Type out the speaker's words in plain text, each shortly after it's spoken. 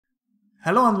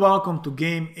Hello and welcome to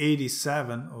game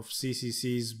 87 of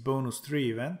CCC's bonus 3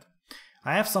 event.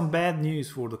 I have some bad news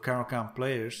for the Caro-Kann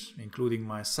players, including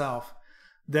myself.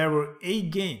 There were 8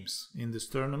 games in this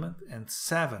tournament and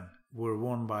 7 were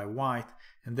won by white,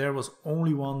 and there was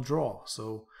only 1 draw,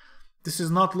 so this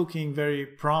is not looking very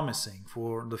promising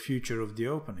for the future of the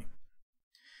opening.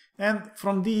 And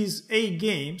from these 8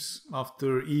 games,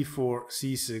 after e4,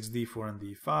 c6, d4 and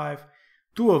d5,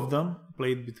 2 of them,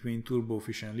 played between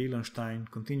Stockfish and Leela,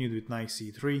 continued with knight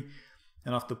c3,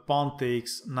 and after pawn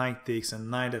takes, knight takes and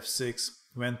knight f6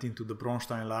 went into the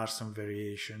Bronstein-Larsen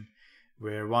variation,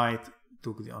 where white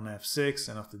took on f6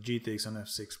 and after g takes on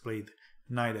f6 played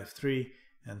knight f3,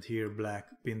 and here black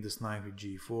pinned this knight with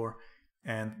g4,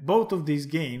 and both of these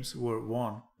games were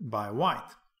won by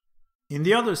white. In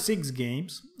the other 6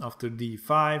 games, after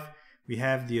d5, we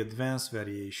have the advanced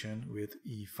variation with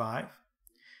e5.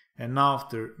 And now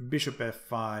after bishop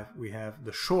f5 we have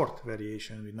the short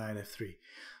variation with knight f3.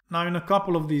 Now in a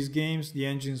couple of these games the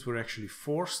engines were actually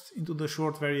forced into the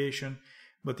short variation,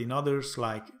 but in others,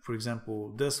 like for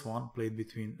example this one played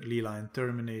between Leela and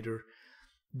Terminator,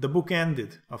 the book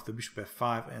ended after bishop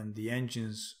f5 and the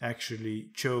engines actually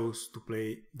chose to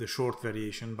play the short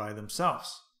variation by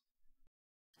themselves.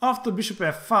 After bishop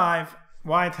f5,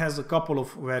 white has a couple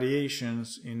of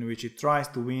variations in which it tries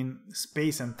to win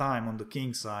space and time on the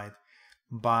king side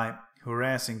by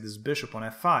harassing this bishop on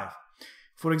f5.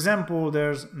 For example,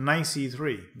 there's knight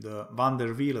c3, the van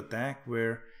der Wiel attack,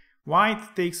 where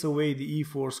white takes away the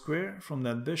e4 square from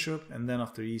that bishop and then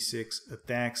after e6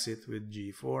 attacks it with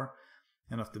g4,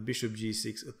 and after bishop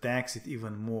g6 attacks it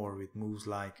even more with moves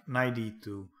like knight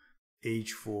d2,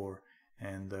 h4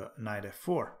 and knight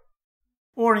f4.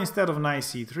 Or instead of knight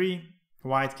c3,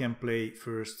 white can play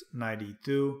first knight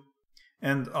e2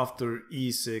 and after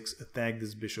e6 attack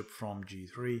this bishop from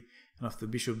g3, and after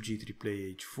bishop g3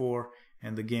 play h4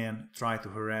 and again try to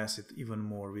harass it even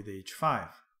more with h5.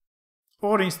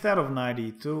 Or instead of knight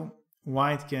e2,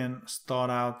 white can start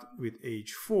out with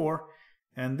h4,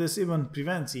 and this even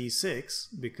prevents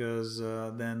e6 because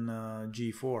then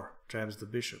g4 traps the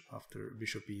bishop after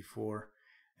bishop e4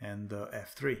 and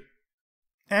f3.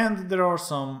 And there are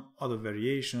some other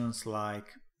variations like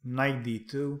knight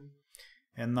d2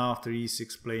 and now after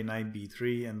e6 play knight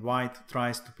b3, and white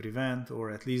tries to prevent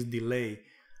or at least delay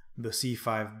the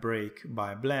c5 break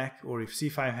by black, or if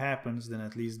c5 happens then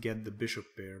at least get the bishop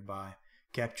pair by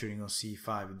capturing on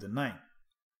c5 with the knight.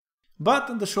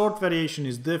 But the short variation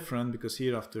is different because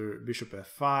here after bishop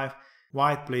f5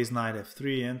 white plays knight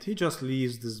f3 and he just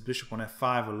leaves this bishop on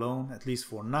f5 alone, at least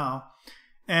for now.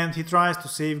 And he tries to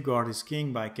safeguard his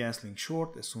king by castling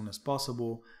short as soon as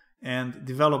possible and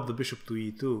develop the bishop to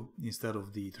e2 instead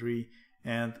of d3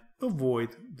 and avoid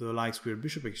the like square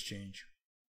bishop exchange.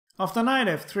 After knight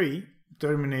f3,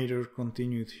 Terminator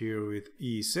continued here with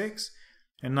e6,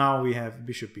 and now we have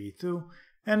bishop e2,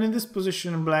 and in this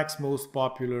position black's most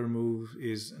popular move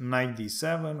is knight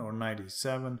d7 or knight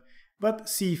e7, but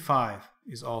c5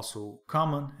 is also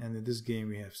common, and in this game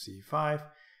we have c5.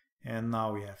 And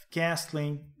now we have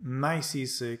castling, knight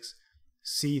c6,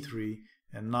 c3,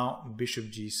 and now bishop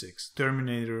g6.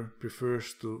 Terminator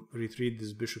prefers to retreat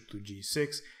this bishop to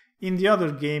g6. In the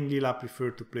other game, Leela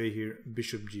preferred to play here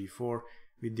bishop g4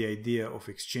 with the idea of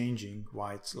exchanging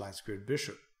white's light squared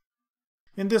bishop.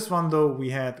 In this one though, we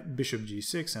had bishop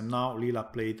g6 and now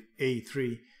Leela played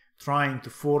a3, trying to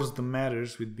force the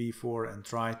matters with b4 and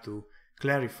try to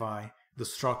clarify the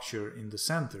structure in the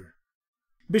center.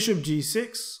 Bishop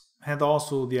g6 had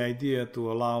also the idea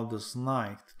to allow this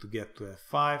knight to get to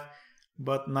f5,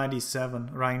 but knight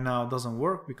e7 right now doesn't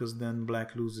work because then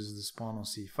black loses this pawn on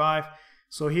c5.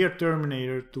 So here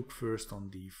Terminator took first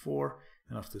on d4,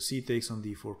 and after c takes on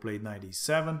d4 played knight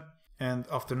e7, and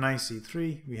after knight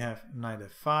c3 we have knight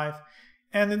f5.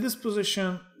 And in this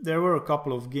position there were a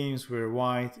couple of games where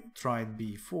white tried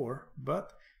b4,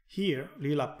 but here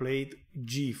Leela played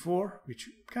g4, which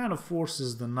kind of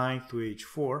forces the knight to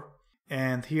h4.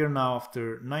 And here now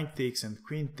after knight takes and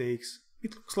queen takes,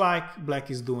 it looks like black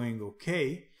is doing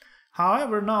okay.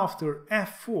 However, now after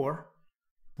f4,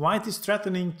 white is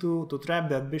threatening to trap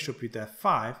that bishop with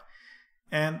f5,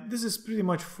 and this is pretty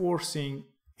much forcing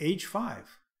h5.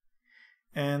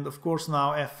 And of course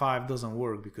now f5 doesn't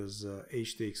work because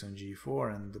h takes on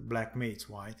g4 and black mates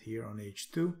white here on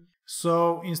h2.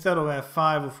 So instead of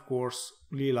f5, of course,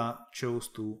 Leela chose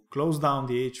to close down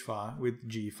the h5 with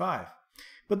g5.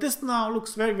 But this now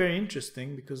looks very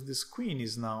interesting because this queen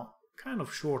is now kind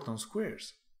of short on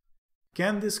squares.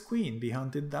 Can this queen be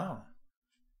hunted down?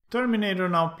 Terminator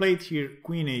now played here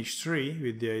queen h3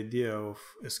 with the idea of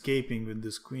escaping with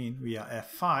this queen via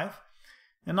f5,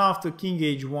 And after king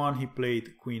h1 he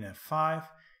played queen f5,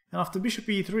 and after bishop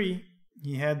e3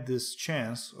 he had this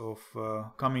chance of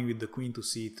coming with the queen to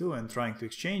c2 and trying to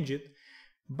exchange it,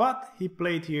 but he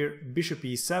played here bishop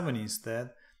e7 instead,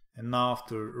 and now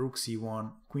after rook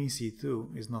c1, queen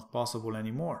c2 is not possible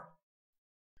anymore.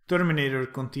 Terminator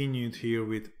continued here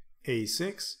with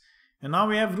a6, and now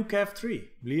we have rook f3.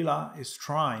 Leela is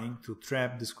trying to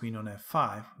trap this queen on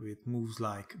f5 with moves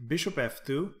like bishop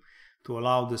f2 to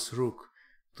allow this rook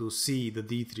to see the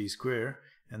d3 square,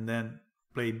 and then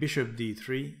play bishop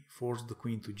d3, force the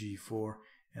queen to g4,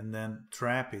 and then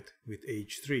trap it with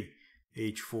h3,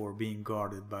 h4 being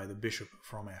guarded by the bishop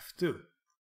from f2.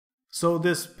 So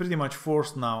this pretty much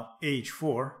forced now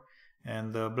h4,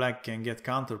 and black can get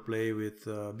counterplay with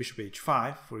bishop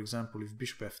h5. For example, if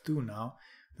bishop f2 now,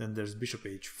 then there's bishop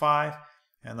h5,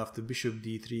 and after bishop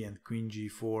d3 and queen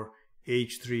g4,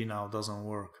 h3 now doesn't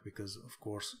work, because of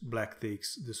course black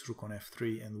takes this rook on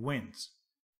f3 and wins.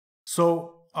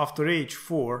 So after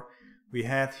h4 we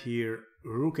had here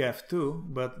rook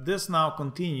f2, but this now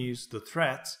continues the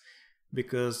threats,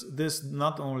 because this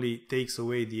not only takes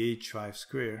away the h5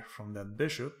 square from that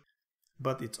bishop,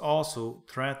 but it's also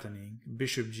threatening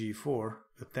bishop g4,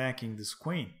 attacking this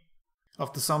queen.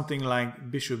 After something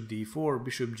like bishop d4,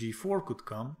 bishop g4 could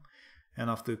come, and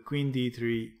after queen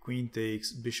d3, queen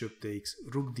takes, bishop takes,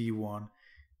 rook d1,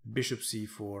 bishop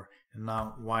c4, and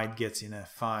now white gets in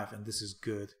f5, and this is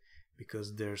good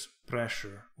because there's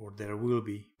pressure, or there will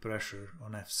be pressure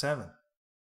on f7.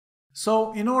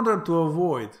 So in order to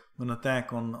avoid an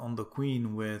attack on the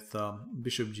queen with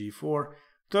bishop g4,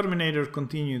 Terminator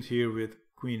continued here with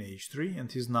queen h3,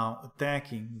 and he's now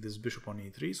attacking this bishop on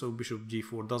e3, so bishop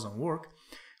g4 doesn't work.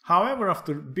 However,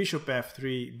 after bishop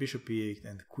f3, bishop e8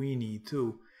 and queen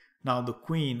e2, now the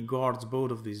queen guards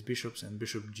both of these bishops, and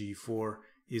bishop g4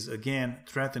 is again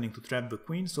threatening to trap the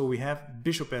queen, so we have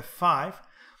bishop f5.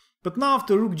 But now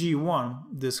after rook g1,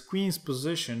 this queen's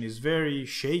position is very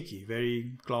shaky,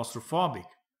 very claustrophobic.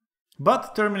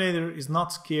 But Terminator is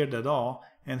not scared at all,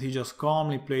 and he just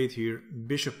calmly played here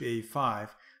bishop a5,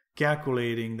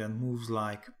 calculating that moves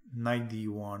like knight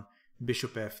d1,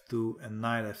 bishop f2 and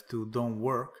knight f2 don't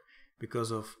work because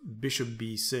of bishop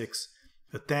b6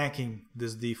 attacking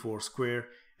this d4 square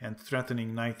and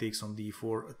threatening knight takes on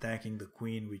d4, attacking the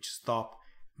queen, which stop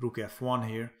rook f1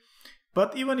 here.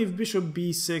 But even if bishop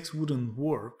b6 wouldn't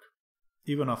work,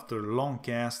 even after long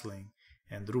castling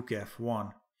and rook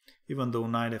f1, even though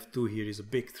knight f2 here is a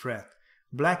big threat,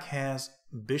 black has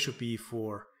bishop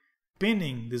e4,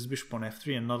 pinning this bishop on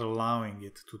f3 and not allowing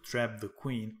it to trap the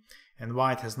queen, and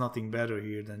white has nothing better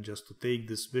here than just to take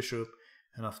this bishop,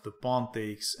 and after pawn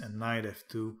takes and knight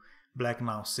f2, black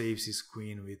now saves his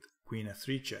queen with queen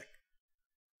f3 check.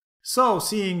 So,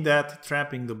 seeing that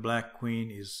trapping the black queen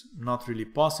is not really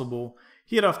possible,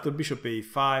 here after bishop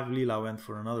a5, Leela went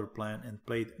for another plan and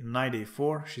played knight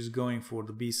a4. She's going for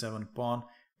the b7 pawn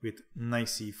with knight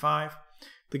c5.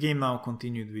 The game now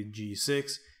continued with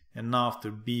g6, and now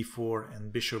after b4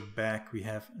 and bishop back we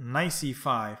have knight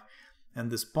c5,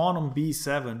 and this pawn on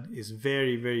b7 is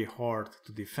very hard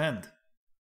to defend.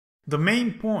 The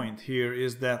main point here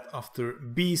is that after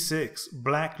b6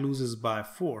 black loses by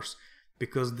force,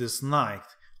 because this knight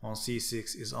on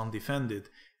c6 is undefended,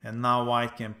 and now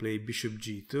white can play bishop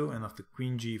g2, and after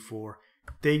queen g4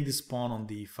 take this pawn on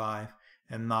d5,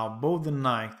 and now both the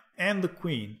knight and the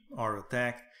queen are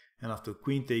attacked, and after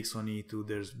queen takes on e2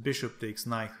 there's bishop takes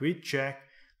knight with check,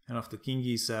 and after king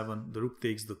e7 the rook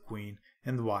takes the queen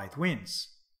and white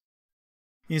wins.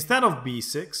 Instead of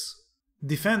b6,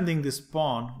 defending this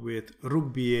pawn with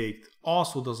rook b8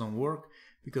 also doesn't work,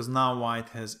 because now white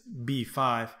has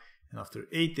b5, and after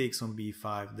a takes on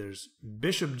b5 there's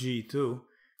bishop g2,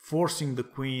 forcing the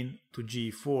queen to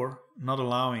g4, not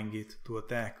allowing it to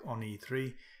attack on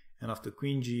e3, and after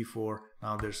queen g4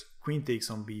 now there's queen takes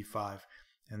on b5,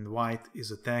 and white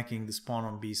is attacking this pawn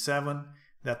on b7.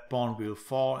 That pawn will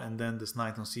fall, and then this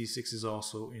knight on c6 is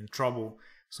also in trouble,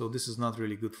 so this is not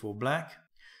really good for black.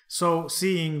 So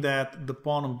seeing that the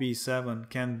pawn on b7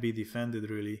 can't be defended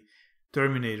really,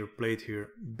 Terminator played here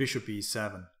bishop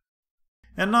e7.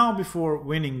 And now before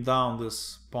winning down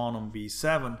this pawn on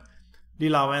b7,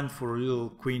 Leela went for a little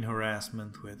queen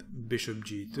harassment with bishop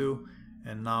g2,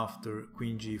 and now after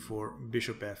queen g4,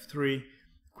 bishop f3,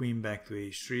 queen back to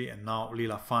h3, and now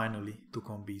Leela finally took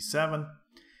on b7.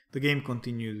 The game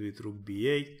continued with rook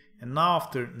b8, and now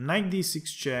after knight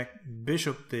d6 check,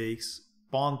 bishop takes,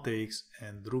 pawn takes,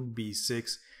 and rook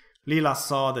b6, Leela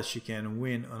saw that she can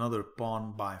win another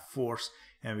pawn by force,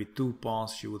 and with two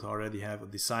pawns she would already have a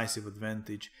decisive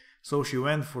advantage. So she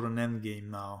went for an endgame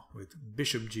now with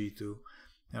bishop g2,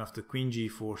 and after queen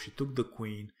g4 she took the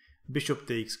queen, bishop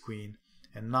takes queen,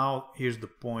 and now here's the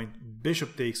point,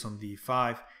 bishop takes on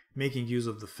d5, making use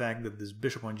of the fact that this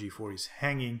bishop on g4 is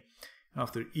hanging, and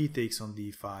after e takes on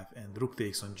d5 and rook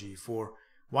takes on g4,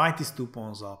 white is 2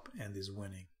 pawns up and is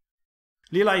winning.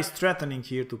 Leela is threatening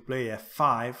here to play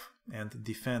f5 and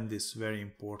defend this very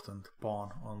important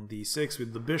pawn on d6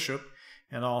 with the bishop,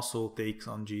 and also takes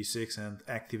on g6 and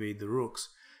activate the rooks.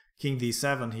 King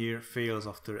d7 here fails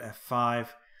after f5,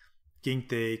 king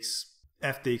takes,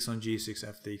 f takes on g6,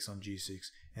 f takes on g6,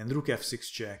 and rook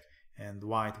f6 check, and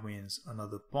white wins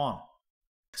another pawn.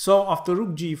 So after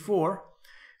rook g4,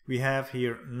 we have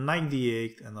here knight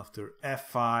d8, and after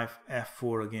f5,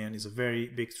 f4 again is a very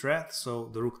big threat, so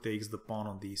the rook takes the pawn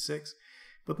on d6.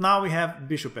 But now we have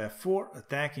bishop f4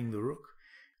 attacking the rook.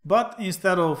 But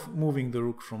instead of moving the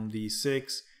rook from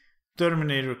d6,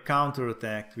 Terminator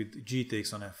counterattacked with g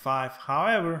takes on f5.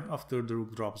 However, after the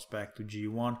rook drops back to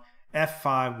g1,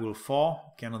 f5 will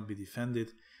fall, cannot be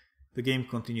defended. The game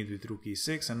continued with rook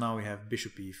e6, and now we have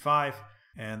bishop e5,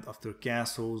 and after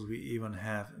castles we even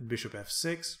have bishop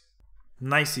f6,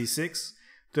 knight c6.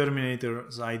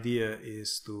 Terminator's idea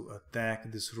is to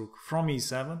attack this rook from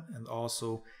e7 and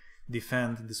also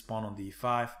defend this pawn on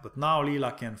d5, but now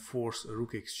Leela can force a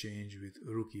rook exchange with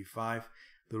rook e5.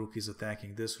 The rook is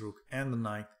attacking this rook and the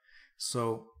knight,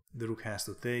 so the rook has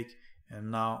to take,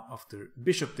 and now after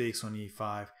bishop takes on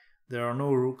e5, there are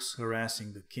no rooks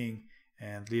harassing the king,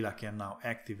 and Leela can now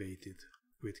activate it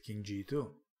with king g2.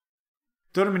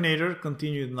 Terminator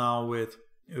continued now with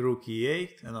rook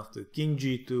e8, and after king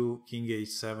g2, king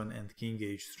h7 and king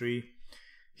h3,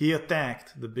 he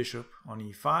attacked the bishop on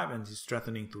e5 and is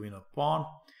threatening to win a pawn.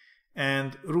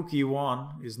 And rook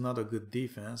e1 is not a good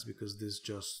defense because this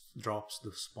just drops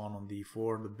the pawn on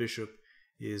d4. The bishop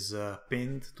is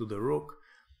pinned to the rook,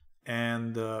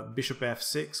 and bishop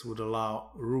f6 would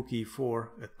allow rook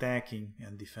e4 attacking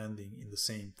and defending in the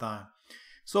same time.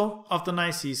 So after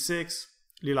knight c6,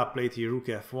 Leela played here rook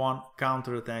f1,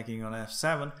 counterattacking on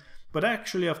f7, but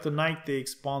actually after knight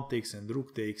takes, pawn takes and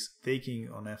rook takes, taking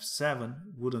on f7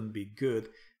 wouldn't be good,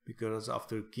 because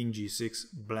after king g6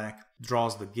 black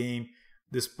draws the game,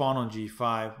 this pawn on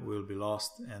g5 will be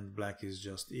lost and black is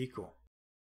just equal.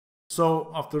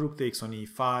 So after rook takes on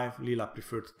e5, Leela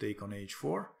preferred to take on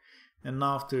h4, and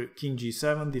now after king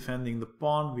g7 defending the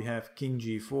pawn, we have king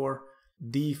g4,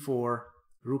 d4,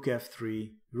 rook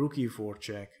f3, rook e4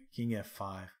 check, king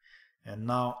f5, and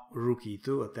now rook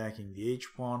e2 attacking the h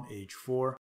pawn,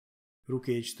 h4, rook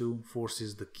h2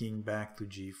 forces the king back to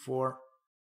g4.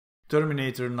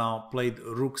 Terminator now played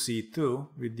rook c2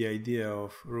 with the idea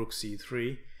of rook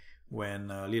c3 when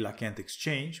Leela can't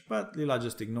exchange, but Leela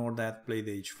just ignored that, played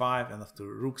h5, and after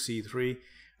rook c3,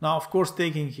 now of course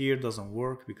taking here doesn't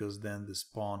work because then this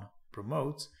pawn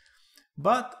promotes,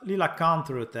 but Leela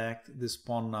counterattacked this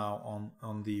pawn now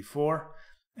on d4,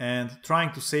 and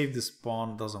trying to save this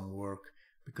pawn doesn't work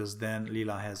because then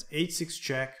Leela has h6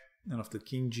 check, and after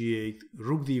king g8,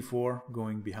 rook d4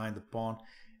 going behind the pawn,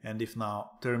 and if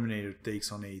now Terminator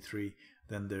takes on a3,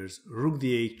 then there's rook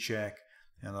d8 check,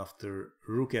 and after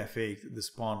rook f8,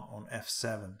 this pawn on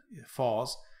f7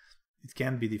 falls. It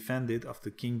can't be defended.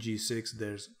 After king g6,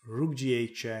 there's rook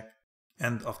g8 check,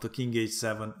 and after king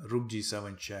h7, rook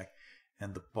g7 check,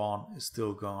 and the pawn is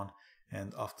still gone.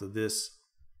 And after this,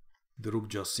 the rook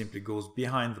just simply goes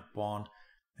behind the pawn,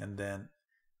 and then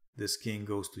this king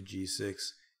goes to g6,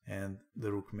 and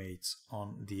the rook mates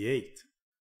on d8.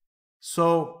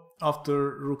 So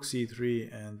after rook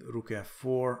c3 and rook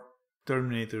f4,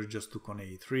 Terminator just took on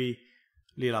a3,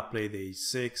 Leela played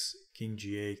h6, king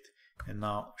g8, and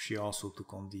now she also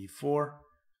took on d4,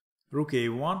 rook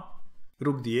a1,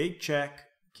 rook d8 check,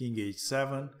 king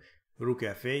h7, rook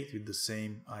f8 with the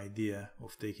same idea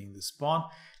of taking this pawn.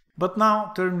 But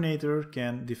now Terminator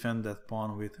can defend that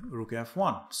pawn with rook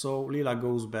f1. So Leela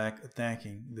goes back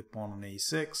attacking the pawn on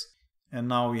a6, and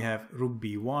now we have rook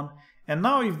b1. And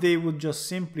now if they would just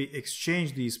simply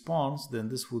exchange these pawns, then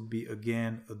this would be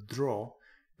again a draw,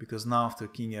 because now after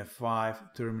king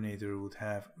f5, Terminator would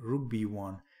have rook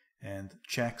b1 and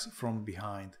checks from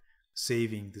behind,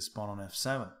 saving this pawn on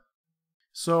f7.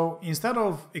 So instead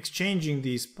of exchanging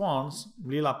these pawns,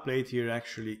 Leela played here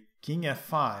actually king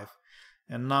f5,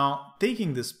 and now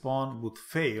taking this pawn would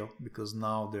fail because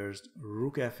now there's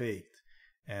rook f8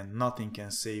 and nothing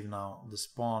can save now this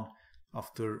pawn.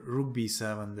 After rook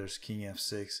b7 there's king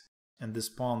f6 and this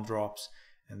pawn drops,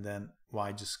 and then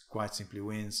white just quite simply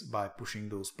wins by pushing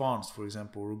those pawns. For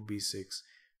example, rook b6,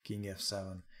 king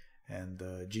f7, and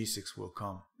g6 will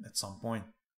come at some point.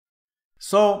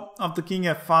 So after king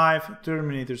f5,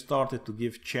 Terminator started to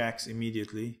give checks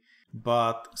immediately.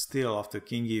 but still after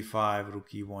king e5, rook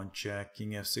e1 check,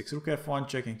 king f6, rook f1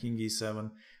 check and king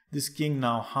e7, this king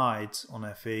now hides on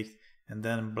f8, and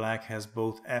then black has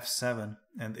both f7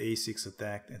 and a6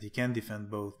 attacked, and he can defend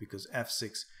both because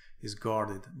f6 is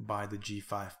guarded by the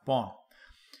g5 pawn.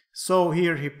 So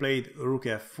here he played rook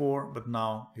f4, but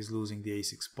now he's losing the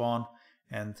a6 pawn,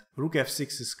 and rook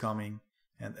f6 is coming,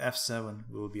 and f7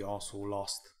 will be also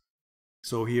lost.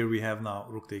 So here we have now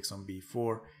rook takes on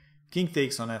b4, king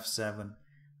takes on f7,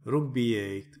 rook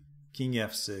b8, king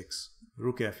f6,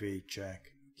 rook f8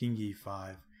 check, king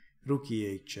e5, rook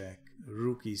e8 check,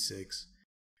 rook e6,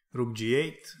 rook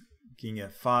g8, king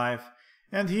f5,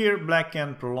 and here black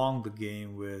can prolong the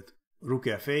game with rook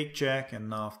f8 check,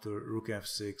 and after rook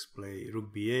f6 play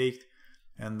rook b8,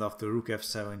 and after rook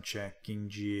f7 check, king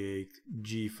g8,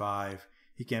 g5,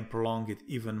 he can prolong it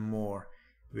even more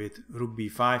with rook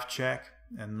b5 check,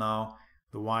 and now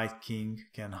the white king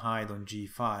can hide on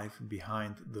g5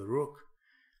 behind the rook,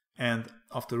 and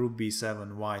after rook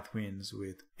b7 white wins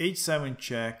with h7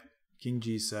 check, king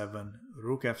g7,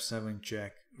 rook f7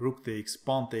 check, rook takes,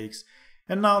 pawn takes,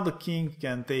 and now the king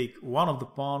can take one of the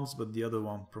pawns but the other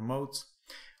one promotes.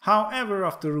 However,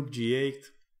 after rook g8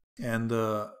 and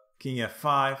king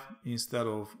f5 instead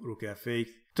of rook f8,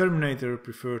 Terminator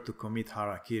preferred to commit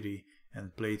harakiri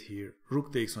and played here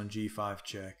rook takes on g5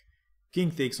 check,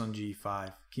 king takes on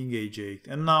g5, king h8,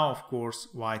 and now of course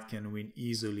white can win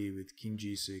easily with king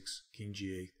g6, king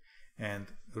g8 and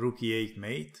rook e8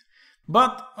 mate.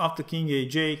 But after king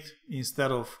h8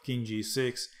 instead of king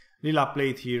g6, Leela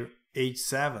played here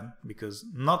h7 because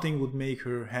nothing would make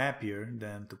her happier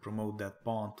than to promote that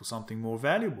pawn to something more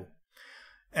valuable.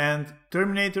 And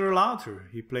Terminator allowed her.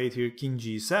 He played here king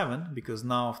g7 because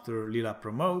now after Leela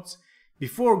promotes,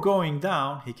 before going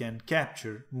down he can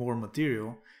capture more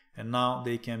material, and now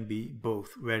they can be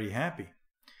both very happy.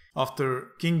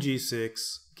 After king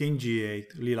g6, king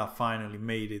g8, Leela finally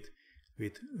made it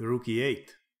with rook e8.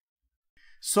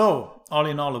 So, all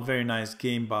in all, a very nice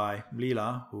game by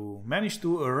Leela, who managed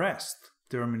to arrest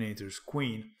Terminator's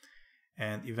queen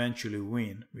and eventually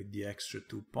win with the extra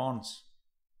 2 pawns.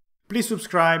 Please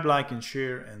subscribe, like and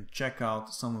share, and check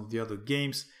out some of the other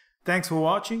games. Thanks for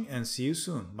watching and see you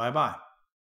soon. Bye bye.